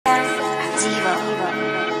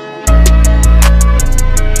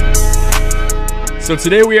So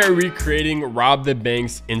today we are recreating Rob the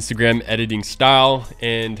Bank's Instagram editing style,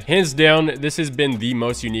 and hands down, this has been the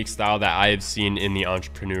most unique style that I have seen in the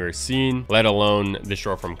entrepreneur scene, let alone the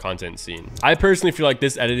short form content scene. I personally feel like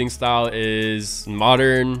this editing style is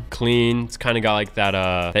modern, clean. It's kind of got like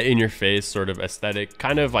that in your face sort of aesthetic,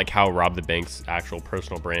 kind of like how Rob the Bank's actual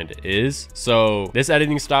personal brand is. So this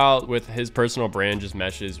editing style with his personal brand just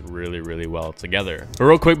meshes really, really well together. But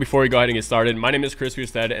real quick before we go ahead and get started, my name is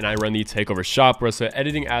Boustedt and I run the Takeover Shop, where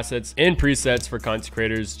editing assets and presets for content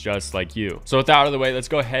creators just like you. So with that out of the way, let's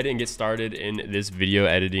go ahead and get started in this video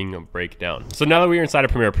editing breakdown. So now that we are inside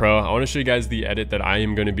of Premiere Pro, I want to show you guys the edit that I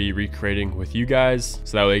am going to be recreating with you guys,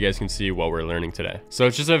 so that way you guys can see what we're learning today. So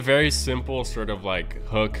it's just a very simple sort of like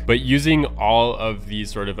hook, but using all of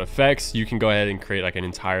these sort of effects, you can go ahead and create like an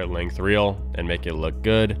entire length reel and make it look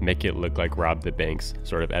good, make it look like Rob the Bank's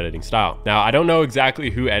sort of editing style. Now, I don't know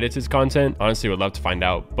exactly who edits his content. Honestly, would love to find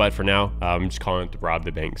out, but for now, I'm just calling it the Rob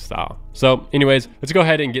the Bank style. So anyways, let's go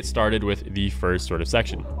ahead and get started with the first sort of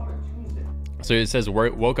section. So it says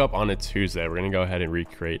woke up on a Tuesday. We're gonna go ahead and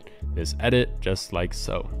recreate this edit just like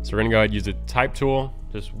so. So we're gonna go ahead and use the type tool,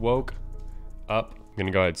 just woke up. I'm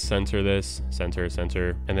gonna go ahead and center this, center,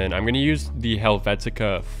 and then I'm gonna use the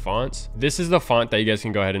Helvetica font. This is the font that you guys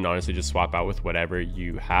can go ahead and honestly just swap out with whatever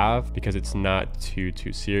you have, because it's not too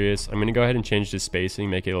serious. I'm gonna go ahead and change the spacing,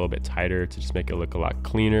 make it a little bit tighter to just make it look a lot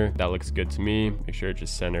cleaner. That looks good to me. Make sure it's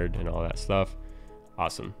just centered and all that stuff.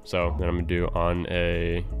 Awesome. So then I'm gonna do on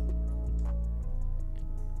a,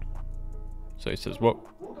 so it says whoa.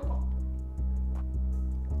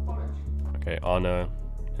 Okay, on a,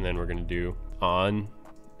 and then we're gonna do on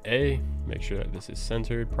a, make sure that this is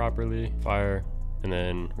centered properly, fire, and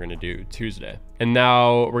then we're gonna do Tuesday. And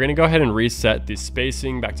now we're gonna go ahead and reset the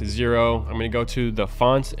spacing back to 0. I'm gonna go to the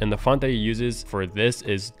font, and the font that he uses for this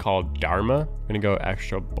is called Dharma. I'm gonna go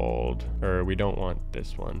extra bold, or we don't want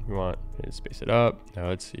this one. We want to space it up. Now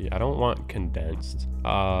let's see, I don't want condensed.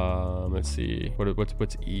 Let's see,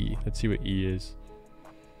 what's E? Let's see what E is.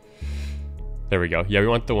 There we go. Yeah, we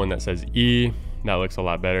want the one that says E. That looks a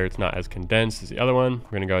lot better. It's not as condensed as the other one.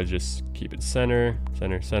 We're gonna go just keep it center, just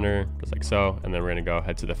like so. And then we're gonna go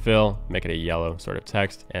head to the fill, make it a yellow sort of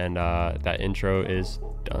text. And that intro is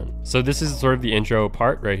done. So this is sort of the intro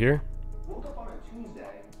part right here.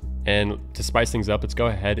 And to spice things up, let's go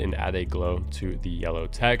ahead and add a glow to the yellow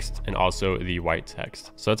text and also the white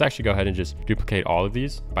text. So let's actually go ahead and just duplicate all of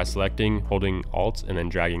these by selecting, holding Alt, and then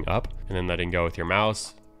dragging up, and then letting go with your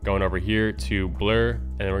mouse. Going over here to blur,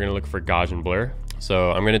 and then we're gonna look for Gaussian blur. So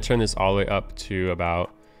I'm gonna turn this all the way up to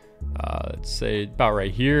about, let's say about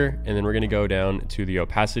right here. And then we're gonna go down to the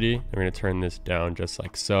opacity. And we're gonna turn this down just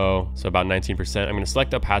like so. So about 19%. I'm gonna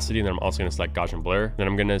select opacity, and then I'm also gonna select Gaussian blur. Then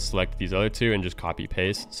I'm gonna select these other two and just copy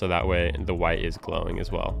paste. So that way the white is glowing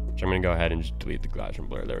as well. So I'm gonna go ahead and just delete the Gaussian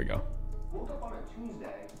blur. There we go.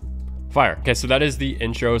 Fire. Okay, so that is the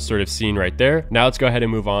intro sort of scene right there. Now let's go ahead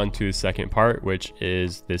and move on to the second part, which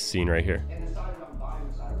is this scene right here.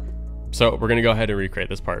 So we're gonna go ahead and recreate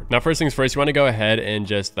this part. Now, first things first, you wanna go ahead and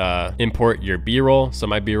just import your B-roll. So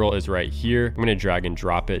my B-roll is right here. I'm gonna drag and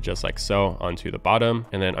drop it just like so onto the bottom.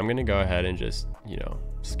 And then I'm gonna go ahead and just, you know,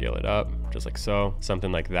 scale it up just like so,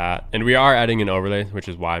 something like that. And we are adding an overlay, which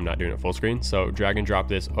is why I'm not doing it full screen. So drag and drop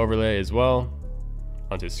this overlay as well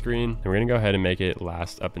onto the screen, and we're gonna go ahead and make it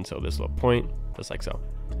last up until this little point, just like so.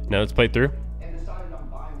 Now let's play through.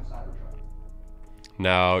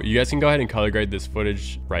 Now you guys can go ahead and color grade this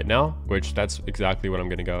footage right now, which that's exactly what I'm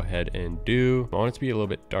gonna go ahead and do. I want it to be a little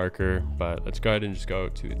bit darker, but let's go ahead and just go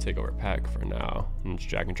to the takeover pack for now, and just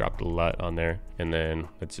drag and drop the LUT on there. And then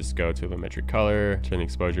let's just go to volumetric color, turn the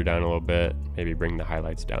exposure down a little bit, maybe bring the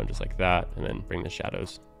highlights down just like that, and then bring the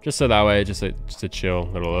shadows. Just so that way, just a chill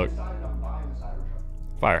little look.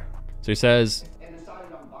 Fire. So he says,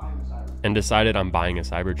 and decided on buying a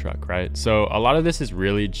Cybertruck, right? So a lot of this is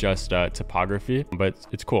really just topography, but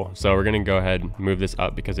it's cool. So we're gonna go ahead and move this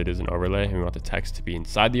up because it is an overlay and we want the text to be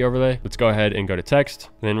inside the overlay. Let's go ahead and go to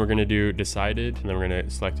text. And then we're gonna do decided, and then we're gonna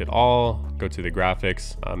select it all, go to the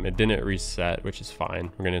graphics. It didn't reset, which is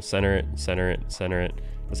fine. We're gonna center it,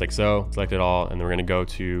 just like so, select it all. And then we're gonna go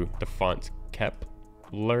to the font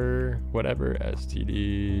Kepler, whatever,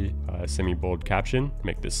 STD, semi-bold caption.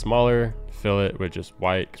 Make this smaller, fill it with just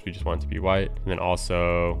white because we just want it to be white. And then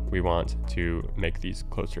also we want to make these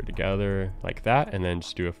closer together like that, and then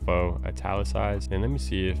just do a faux italicize. And let me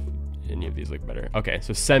see if any of these look better. Okay,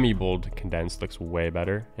 so semi-bold condensed looks way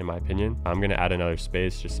better in my opinion. I'm gonna add another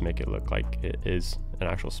space just to make it look like it is an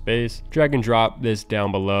actual space. Drag and drop this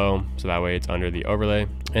down below so that way it's under the overlay.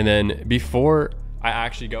 And then before I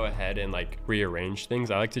actually go ahead and like rearrange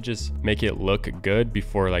things. I like to just make it look good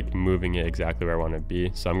before like moving it exactly where I want to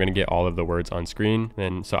be. So I'm going to get all of the words on screen.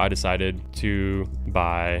 And so I decided to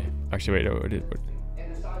buy, actually, wait, what?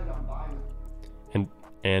 And decided on buying.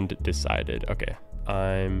 And decided. Okay.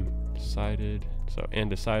 I'm decided. So, and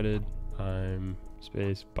decided. I'm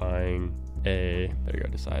space buying a, there you go,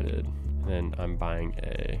 decided. And then I'm buying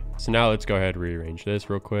a. So now let's go ahead and rearrange this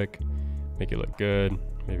real quick. Make it look good.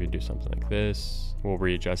 Maybe do something like this. We'll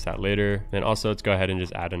readjust that later. Then also let's go ahead and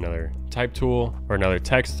just add another type tool or another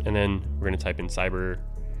text. And then we're going to type in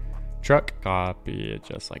Cybertruck, copy it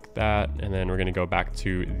just like that. And then we're going to go back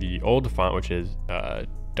to the old font, which is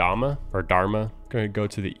Dharma. Going to go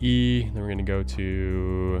to the E, then we're going to go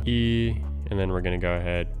to E, and then we're going to go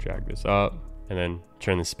ahead, drag this up, and then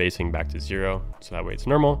turn the spacing back to 0. So that way it's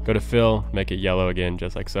normal. Go to fill, make it yellow again,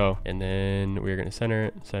 just like so. And then we're going to center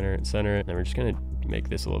it. And then we're just going to make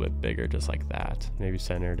this a little bit bigger, just like that. Maybe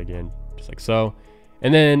center it again, just like so.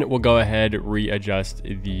 And then we'll go ahead, readjust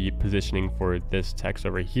the positioning for this text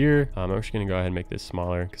over here. I'm just going to go ahead and make this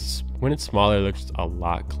smaller because when it's smaller, it looks a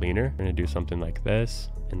lot cleaner. We're going to do something like this.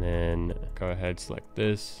 And then go ahead, select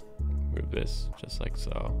this, move this just like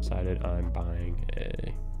so. Decided I'm buying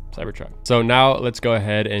a Cybertruck. So now let's go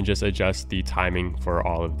ahead and just adjust the timing for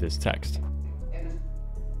all of this text. And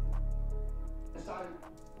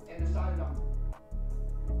decided on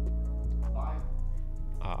buying.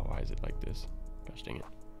 Why is it like this? Gosh dang it.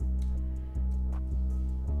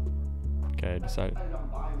 Okay, decided. On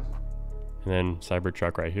buying. And then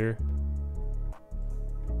Cybertruck right here.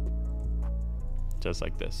 Just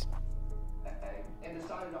like this. And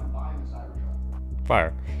decided on buying the Cybertruck.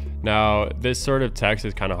 Fire. Now this sort of text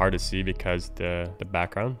is kind of hard to see because the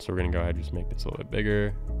background. So we're gonna go ahead and just make this a little bit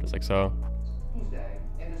bigger, just like so. Tuesday,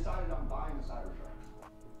 and decided on buying the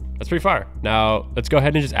Cybertruck. That's pretty fire. Now let's go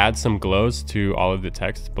ahead and just add some glows to all of the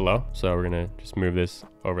text below. So we're gonna just move this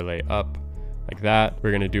overlay up like that.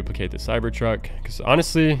 We're gonna duplicate the Cybertruck because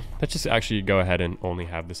honestly, let's just actually go ahead and only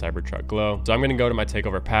have the Cybertruck glow. So I'm gonna go to my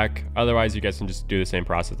takeover pack. Otherwise, you guys can just do the same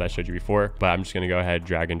process I showed you before, but I'm just gonna go ahead,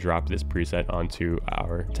 drag and drop this preset onto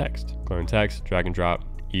our text. Glowing text, drag and drop,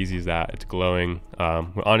 easy as that. It's glowing.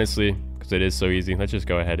 Honestly, because it is so easy, let's just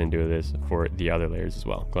go ahead and do this for the other layers as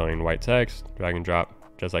well. Glowing white text, drag and drop,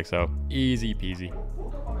 just like so. Easy peasy.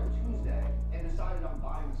 Woke up on a Tuesday and decided on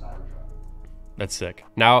buying the Cybertruck. That's sick.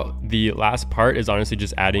 Now, the last part is honestly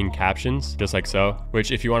just adding captions, just like so,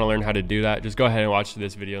 which if you want to learn how to do that, just go ahead and watch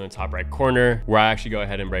this video in the top right corner where I actually go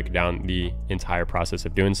ahead and break down the entire process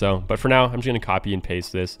of doing so. But for now, I'm just going to copy and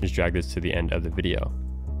paste this, just drag this to the end of the video.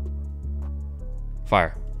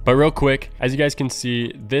 Fire. But real quick, as you guys can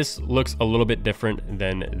see, this looks a little bit different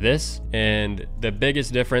than this. And the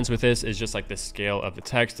biggest difference with this is just like the scale of the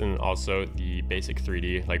text and also the basic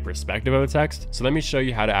 3D like perspective of the text. So let me show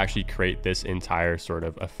you how to actually create this entire sort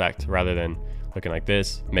of effect rather than looking like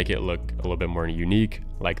this, make it look a little bit more unique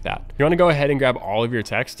like that. You want to go ahead and grab all of your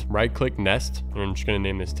text, right click nest, and I'm just going to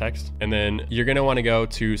name this text. And then you're going to want to go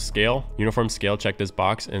to scale, uniform scale, check this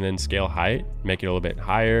box, and then scale height, make it a little bit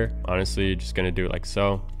higher. Honestly, just going to do it like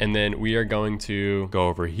so. And then we are going to go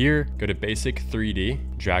over here, go to basic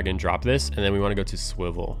 3D, drag and drop this. And then we want to go to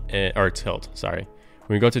swivel or tilt, sorry.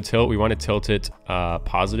 When we go to tilt, we want to tilt it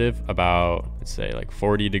positive about, let's say like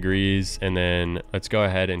 40 degrees. And then let's go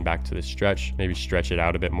ahead and back to the stretch, maybe stretch it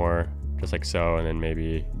out a bit more, just like so. And then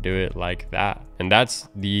maybe do it like that. And that's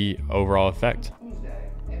the overall effect.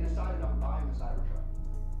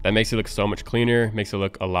 That makes it look so much cleaner, makes it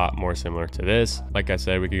look a lot more similar to this. Like I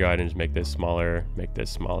said, we could go ahead and just make this smaller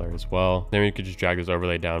as well. Then we could just drag this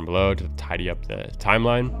overlay down below to tidy up the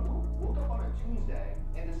timeline.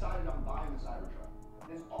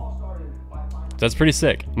 That's pretty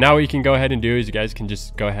sick. Now what you can go ahead and do is you guys can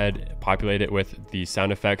just go ahead, populate it with the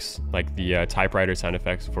sound effects, like the typewriter sound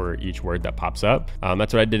effects for each word that pops up.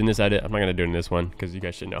 That's what I did in this edit. I'm not gonna do it in this one because you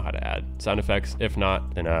guys should know how to add sound effects. If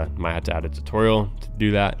not, then might have to add a tutorial to do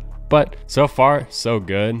that. But so far, so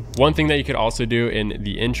good. One thing that you could also do in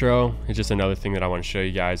the intro is just another thing that I want to show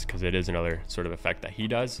you guys because it is another sort of effect that he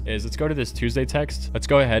does is let's go to this Tuesday text. Let's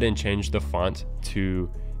go ahead and change the font to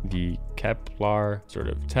the Kepler sort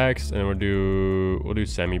of text, and we'll do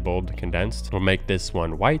semi-bold condensed. We'll make this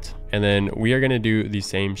one white, and then we are going to do the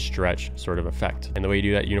same stretch sort of effect. And the way you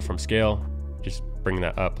do that, uniform scale, just bring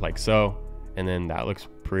that up like so, and then that looks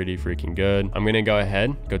pretty freaking good. I'm going to go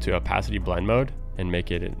ahead, go to opacity blend mode, and make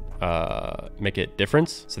it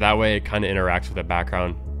difference, so that way it kind of interacts with the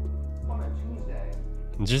background.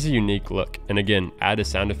 It's just a unique look. And again, add the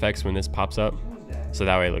sound effects when this pops up. so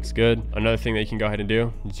that way it looks good. Another thing that you can go ahead and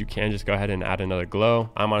do is you can just go ahead and add another glow.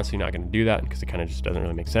 I'm honestly not going to do that because it kind of just doesn't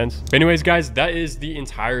really make sense. But anyways, guys, that is the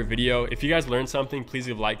entire video. If you guys learned something, please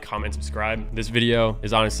leave a like, comment, subscribe. This video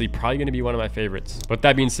is honestly probably going to be one of my favorites. But with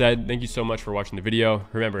that being said, thank you so much for watching the video.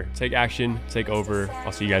 Remember, take action, take over.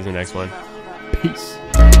 I'll see you guys in the next one. Peace.